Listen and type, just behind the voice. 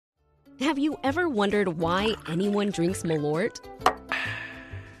Have you ever wondered why anyone drinks Malort?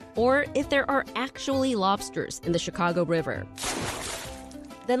 Or if there are actually lobsters in the Chicago River?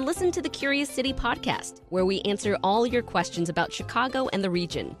 Then listen to the Curious City podcast, where we answer all your questions about Chicago and the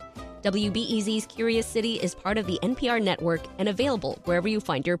region. WBEZ's Curious City is part of the NPR network and available wherever you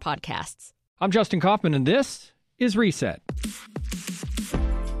find your podcasts. I'm Justin Kaufman, and this is Reset.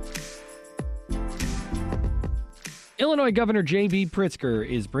 Illinois Governor J.B. Pritzker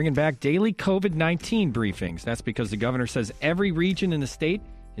is bringing back daily COVID-19 briefings. That's because the governor says every region in the state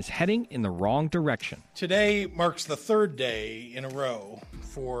is heading in the wrong direction. Today marks the third day in a row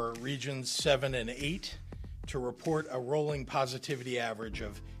for Regions 7 and 8 to report a rolling positivity average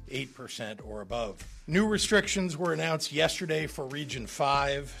of 8% or above. New restrictions were announced yesterday for Region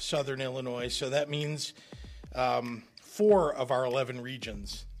 5, Southern Illinois, so that means 4 of our 11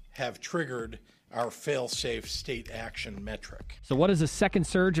 regions have triggered our fail-safe state action metric. So what does a second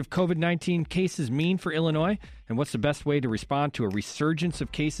surge of COVID-19 cases mean for Illinois? And what's the best way to respond to a resurgence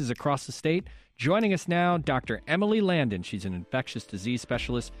of cases across the state? Joining us now, Dr. Emily Landon. She's an infectious disease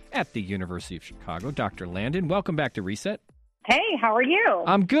specialist at the University of Chicago. Dr. Landon, welcome back to Reset. Hey, how are you?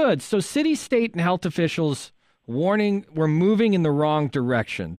 I'm good. So city, state, and health officials warning we're moving in the wrong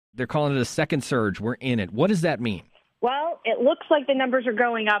direction. They're calling it a second surge. We're in it. What does that mean? Well, it looks like the numbers are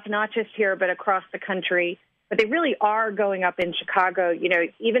going up, not just here, but across the country. But they really are going up in Chicago. You know,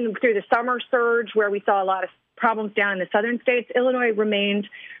 even through the summer surge where we saw a lot of problems down in the southern states, Illinois remained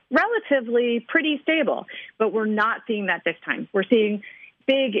relatively pretty stable. But we're not seeing that this time. We're seeing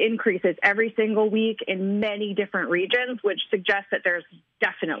big increases every single week in many different regions, which suggests that there's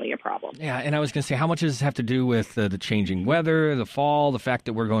definitely a problem. Yeah, and I was going to say, how much does this have to do with the changing weather, the fall, the fact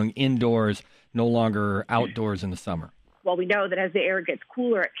that we're going indoors, no longer outdoors in the summer? Well, we know that as the air gets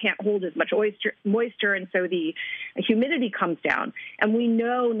cooler, it can't hold as much moisture, and so the humidity comes down. And we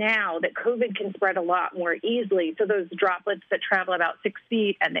know now that COVID can spread a lot more easily. So those droplets that travel about 6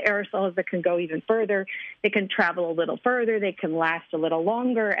 feet and the aerosols that can go even further, they can travel a little further. They can last a little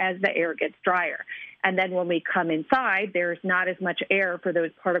longer as the air gets drier. And then when we come inside, there's not as much air for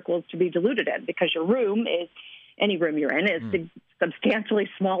those particles to be diluted in because your room is, any room you're in, is substantially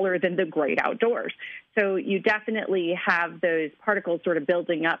smaller than the great outdoors. So you definitely have those particles sort of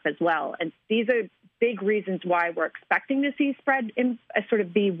building up as well. And these are big reasons why we're expecting to see spread sort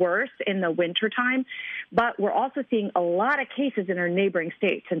of be worse in the wintertime. But we're also seeing a lot of cases in our neighboring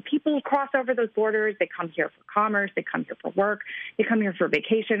states. And people cross over those borders. They come here for commerce. They come here for work. They come here for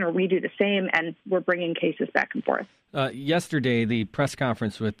vacation, or we do the same. And we're bringing cases back and forth. Yesterday, the press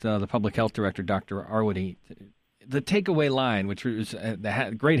conference with the public health director, Dr. Arwady, the takeaway line, which was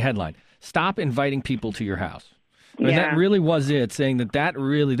the great headline, stop inviting people to your house. And that really was it, saying that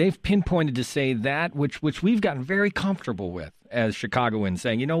really, they've pinpointed to say that, which we've gotten very comfortable with as Chicagoans,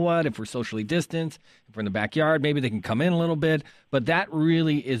 saying, you know what, if we're socially distanced, if we're in the backyard, maybe they can come in a little bit. But that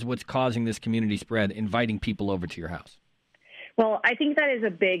really is what's causing this community spread, inviting people over to your house. Well, I think that is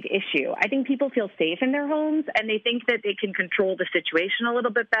a big issue. I think people feel safe in their homes, and they think that they can control the situation a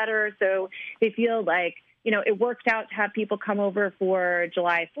little bit better. So they feel like, you know, it worked out to have people come over for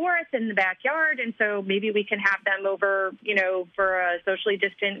July 4th in the backyard, and so maybe we can have them over, you know, for a socially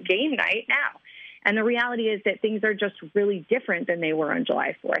distant game night now. And the reality is that things are just really different than they were on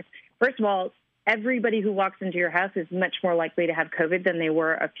July 4th. First of all, everybody who walks into your house is much more likely to have COVID than they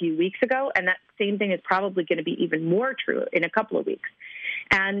were a few weeks ago, and that same thing is probably going to be even more true in a couple of weeks.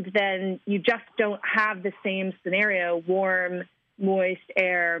 And then you just don't have the same scenario, warm, moist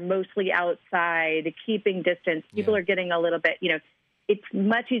air, mostly outside, keeping distance. People are getting a little bit, you know, it's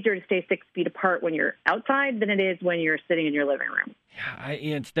much easier to stay 6 feet apart when you're outside than it is when you're sitting in your living room.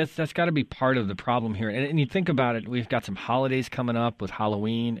 Yeah, that's got to be part of the problem here. And you think about it, we've got some holidays coming up with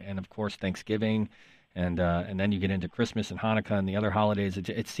Halloween and, of course, Thanksgiving. And then you get into Christmas and Hanukkah and the other holidays.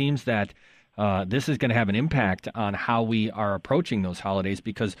 It seems that this is going to have an impact on how we are approaching those holidays,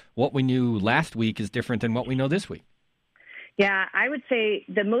 because what we knew last week is different than what we know this week. Yeah, I would say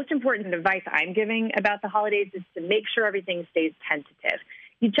the most important advice I'm giving about the holidays is to make sure everything stays tentative.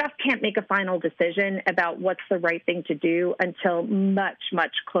 You just can't make a final decision about what's the right thing to do until much,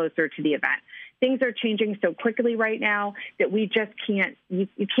 much closer to the event. Things are changing so quickly right now that we just can't, you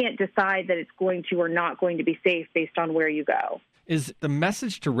can't decide that it's going to or not going to be safe based on where you go. Is the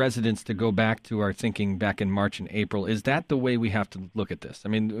message to residents, to go back to our thinking back in March and April, is that the way we have to look at this? I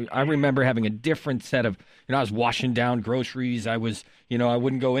mean, I remember having a different set of, I was washing down groceries. I was, I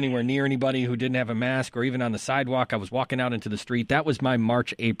wouldn't go anywhere near anybody who didn't have a mask, or even on the sidewalk. I was walking out into the street. That was my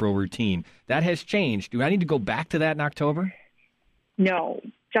March, April routine. That has changed. Do I need to go back to that in October? No,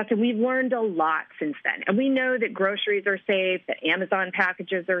 Justin, we've learned a lot since then. And we know that groceries are safe, that Amazon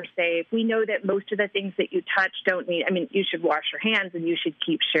packages are safe. We know that most of the things that you touch don't need, you should wash your hands and you should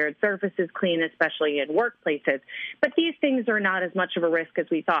keep shared surfaces clean, especially in workplaces. But these things are not as much of a risk as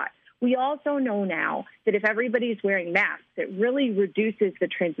we thought. We also know now that if everybody's wearing masks, it really reduces the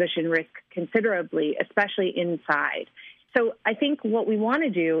transmission risk considerably, especially inside. So I think what we want to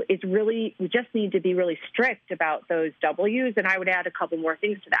do is we just need to be really strict about those W's, and I would add a couple more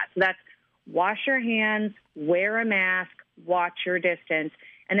things to that. So that's wash your hands, wear a mask, watch your distance,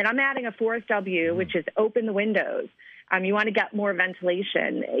 and then I'm adding a fourth W, which is open the windows. You want to get more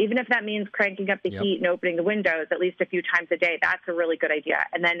ventilation, even if that means cranking up the heat and opening the windows at least a few times a day. That's a really good idea.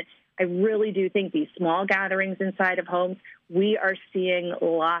 And then I really do think these small gatherings inside of homes, we are seeing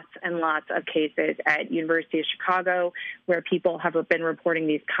lots and lots of cases at University of Chicago where people have been reporting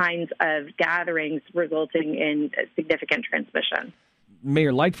these kinds of gatherings resulting in significant transmission.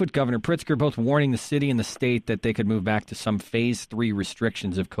 Mayor Lightfoot, Governor Pritzker, both warning the city and the state that they could move back to some phase 3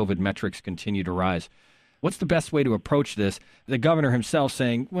 restrictions if COVID metrics continue to rise. What's the best way to approach this? The governor himself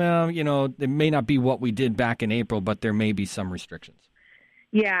saying, well, it may not be what we did back in April, but there may be some restrictions.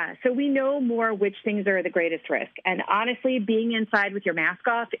 Yeah, so we know more which things are the greatest risk. And honestly, being inside with your mask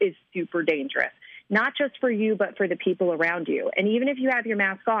off is super dangerous, not just for you, but for the people around you. And even if you have your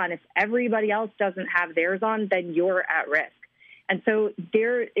mask on, if everybody else doesn't have theirs on, then you're at risk. And so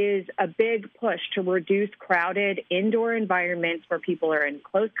there is a big push to reduce crowded indoor environments where people are in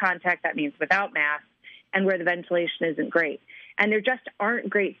close contact, that means without masks, and where the ventilation isn't great. And there just aren't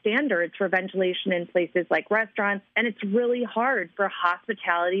great standards for ventilation in places like restaurants, and it's really hard for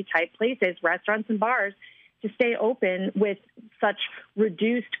hospitality-type places, restaurants and bars, to stay open with such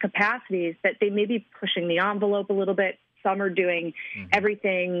reduced capacities that they may be pushing the envelope a little bit. Some are doing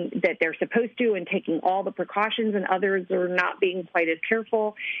everything that they're supposed to and taking all the precautions, and others are not being quite as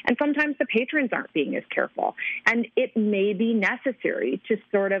careful. And sometimes the patrons aren't being as careful. And it may be necessary to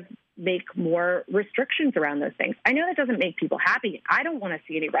sort of make more restrictions around those things. I know that doesn't make people happy. I don't want to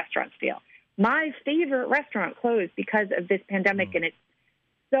see any restaurants fail. My favorite restaurant closed because of this pandemic, and it's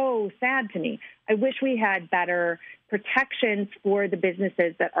so sad to me. I wish we had better protections for the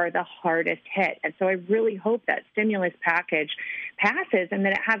businesses that are the hardest hit. And so I really hope that stimulus package passes and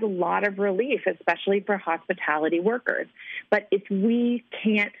that it has a lot of relief, especially for hospitality workers. But if we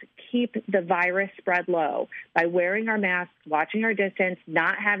can't keep the virus spread low by wearing our masks, watching our distance,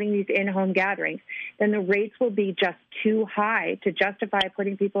 not having these in-home gatherings, then the rates will be just too high to justify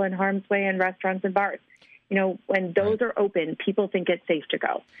putting people in harm's way in restaurants and bars. When those are open, people think it's safe to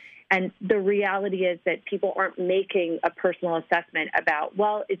go. And the reality is that people aren't making a personal assessment about,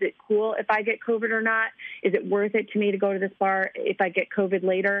 well, is it cool if I get COVID or not? Is it worth it to me to go to this bar if I get COVID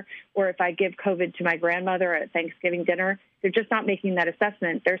later, or if I give COVID to my grandmother at Thanksgiving dinner? They're just not making that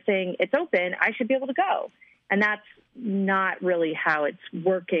assessment. They're saying it's open, I should be able to go. And that's not really how it's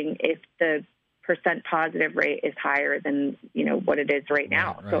working if the percent positive rate is higher than, what it is right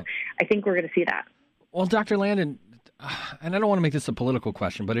now. Right. So I think we're going to see that. Well, Dr. Landon, and I don't want to make this a political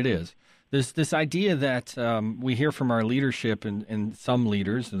question, but it is. There's this idea that we hear from our leadership and some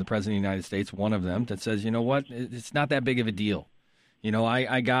leaders, and the President of the United States, one of them, that says, you know what, it's not that big of a deal.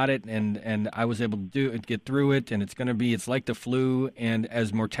 I got it, and I was able to get through it, and it's like the flu, and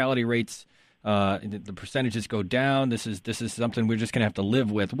as mortality rates, the percentages go down, this is something we're just going to have to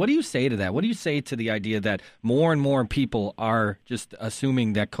live with. What do you say to that? What do you say to the idea that more and more people are just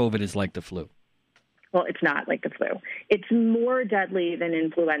assuming that COVID is like the flu? Well, it's not like the flu. It's more deadly than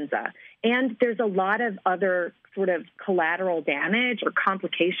influenza. And there's a lot of other sort of collateral damage or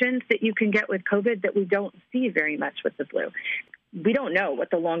complications that you can get with COVID that we don't see very much with the flu. We don't know what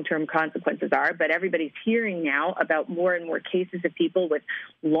the long-term consequences are, but everybody's hearing now about more and more cases of people with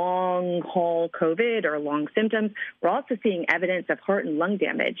long-haul COVID or long symptoms. We're also seeing evidence of heart and lung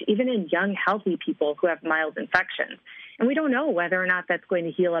damage, even in young, healthy people who have mild infections. And we don't know whether or not that's going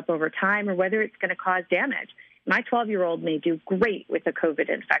to heal up over time or whether it's going to cause damage. My 12-year-old may do great with a COVID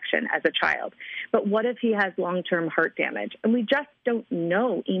infection as a child, but what if he has long-term heart damage? And we just don't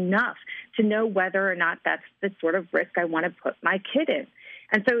know enough to know whether or not that's the sort of risk I want to put my kid in.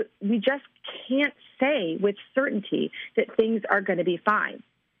 And so we just can't say with certainty that things are going to be fine.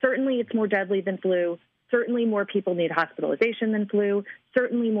 Certainly it's more deadly than flu. Certainly more people need hospitalization than flu.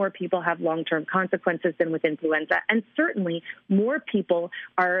 Certainly more people have long-term consequences than with influenza. And certainly more people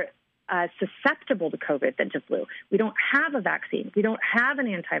are susceptible to COVID than to flu. We don't have a vaccine. We don't have an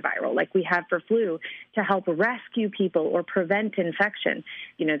antiviral like we have for flu to help rescue people or prevent infection,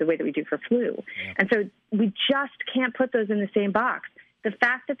 the way that we do for flu. Yeah. And so we just can't put those in the same box. The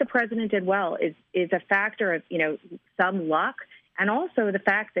fact that the president did well is a factor of, some luck and also the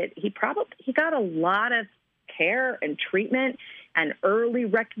fact that he got a lot of care and treatment and early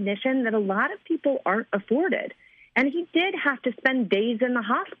recognition that a lot of people aren't afforded. And he did have to spend days in the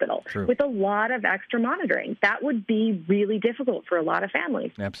hospital with a lot of extra monitoring. That would be really difficult for a lot of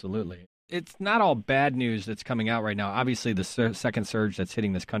families. Absolutely. It's not all bad news that's coming out right now. Obviously, the second surge that's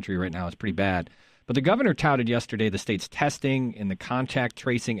hitting this country right now is pretty bad. But the governor touted yesterday the state's testing and the contact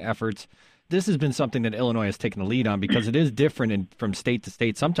tracing efforts. This has been something that Illinois has taken the lead on because it is different from state to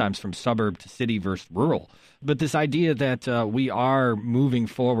state, sometimes from suburb to city versus rural. But this idea that we are moving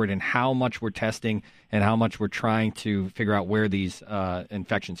forward in how much we're testing and how much we're trying to figure out where these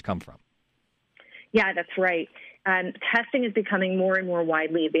infections come from. Yeah, that's right. Testing is becoming more and more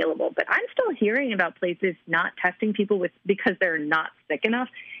widely available, but I'm still hearing about places not testing people because they're not sick enough.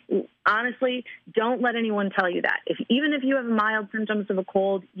 Honestly, don't let anyone tell you that. Even if you have mild symptoms of a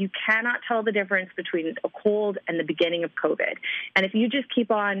cold, you cannot tell the difference between a cold and the beginning of COVID. And if you just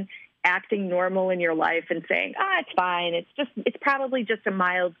keep on acting normal in your life and saying, it's fine, it's probably just a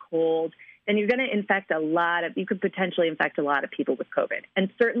mild cold, then you're going to you could potentially infect a lot of people with COVID. And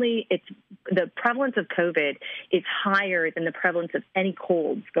certainly the prevalence of COVID is higher than the prevalence of any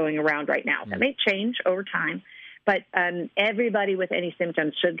colds going around right now. That may change over time, but everybody with any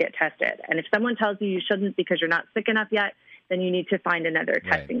symptoms should get tested. And if someone tells you you shouldn't because you're not sick enough yet, then you need to find another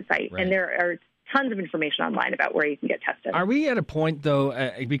testing site. Right. And there are tons of information online about where you can get tested. Are we at a point,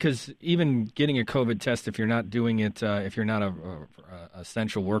 though, because even getting a COVID test, if you're not doing it, if you're not a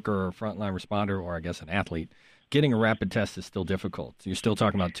essential worker or a frontline responder or, I guess, an athlete, getting a rapid test is still difficult. You're still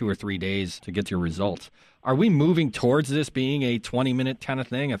talking about 2 or 3 days to get your results. Are we moving towards this being a 20-minute kind of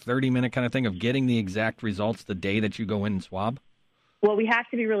thing, a 30-minute kind of thing of getting the exact results the day that you go in and swab? Well, we have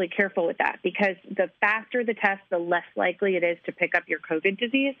to be really careful with that because the faster the test, the less likely it is to pick up your COVID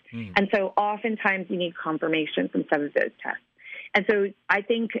disease. And so oftentimes you need confirmation from some of those tests. And so I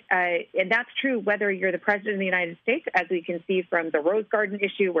think, and that's true whether you're the president of the United States, as we can see from the Rose Garden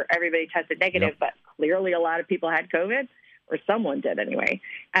issue where everybody tested negative, but clearly a lot of people had COVID, or someone did anyway,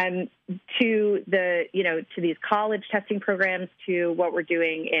 to these college testing programs, to what we're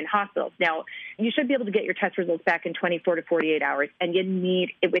doing in hospitals. Now, you should be able to get your test results back in 24 to 48 hours, and you need,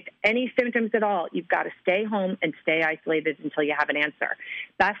 with any symptoms at all, you've got to stay home and stay isolated until you have an answer.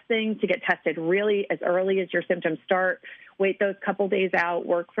 Best thing to get tested really as early as your symptoms start. Wait those couple days out,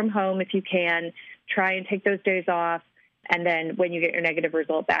 work from home if you can, try and take those days off. And then when you get your negative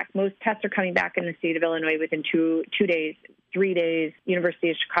result back, most tests are coming back in the state of Illinois within 2 days, 3 days. University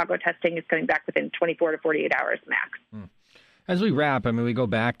of Chicago testing is coming back within 24 to 48 hours max. As we wrap, we go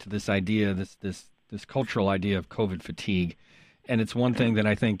back to this idea, this cultural idea of COVID fatigue. And it's one thing that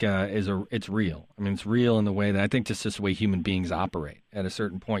I think it's real. It's real in the way that I think it's just the way human beings operate. At a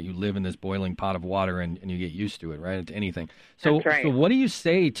certain point, you live in this boiling pot of water and you get used to it, right? To anything. So what do you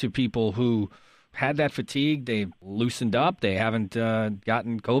say to people who had that fatigue, they've loosened up, they haven't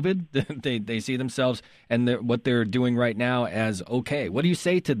gotten COVID, they see themselves and what they're doing right now as okay? What do you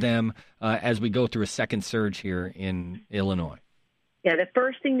say to them as we go through a second surge here in Illinois? Yeah, the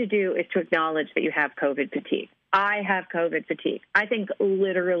first thing to do is to acknowledge that you have COVID fatigue. I have COVID fatigue. I think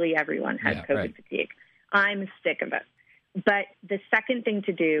literally everyone has COVID fatigue. I'm sick of it. But the second thing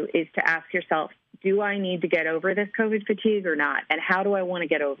to do is to ask yourself, do I need to get over this COVID fatigue or not? And how do I want to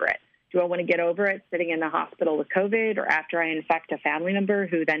get over it? Do I want to get over it sitting in the hospital with COVID or after I infect a family member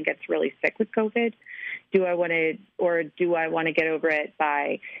who then gets really sick with COVID? Do I want to get over it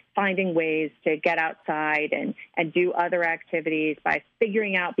by finding ways to get outside and do other activities, by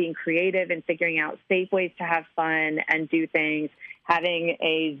being creative and figuring out safe ways to have fun and do things, having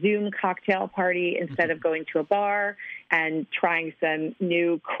a Zoom cocktail party instead of going to a bar and trying some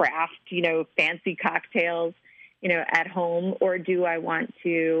new craft, fancy cocktails, at home? Or do I want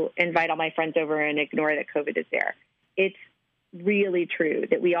to invite all my friends over and ignore that COVID is there? It's really true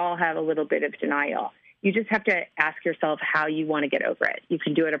that we all have a little bit of denial. You just have to ask yourself how you want to get over it. You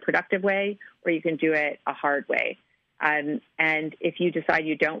can do it a productive way or you can do it a hard way. And if you decide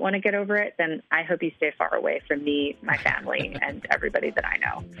you don't want to get over it, then I hope you stay far away from me, my family, and everybody that I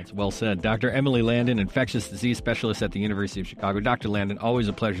know. That's well said. Dr. Emily Landon, infectious disease specialist at the University of Chicago. Dr. Landon, always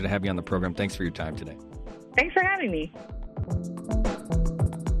a pleasure to have you on the program. Thanks for your time today. Thanks for having me.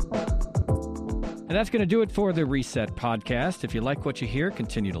 And that's going to do it for the Reset Podcast. If you like what you hear,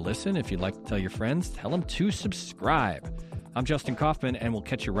 continue to listen. If you'd like to tell your friends, tell them to subscribe. I'm Justin Kaufman, and we'll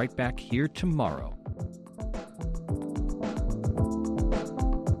catch you right back here tomorrow.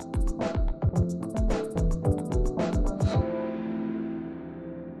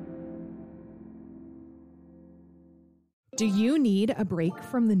 Do you need a break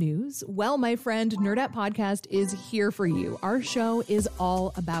from the news? Well, my friend, Nerdette Podcast is here for you. Our show is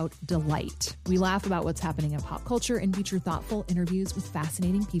all about delight. We laugh about what's happening in pop culture and feature thoughtful interviews with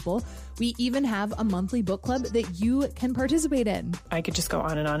fascinating people. We even have a monthly book club that you can participate in. I could just go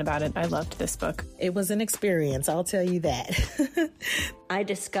on and on about it. I loved this book. It was an experience, I'll tell you that. I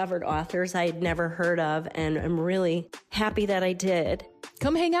discovered authors I had never heard of, and I'm really happy that I did.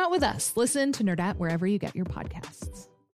 Come hang out with us. Listen to Nerdette wherever you get your podcasts.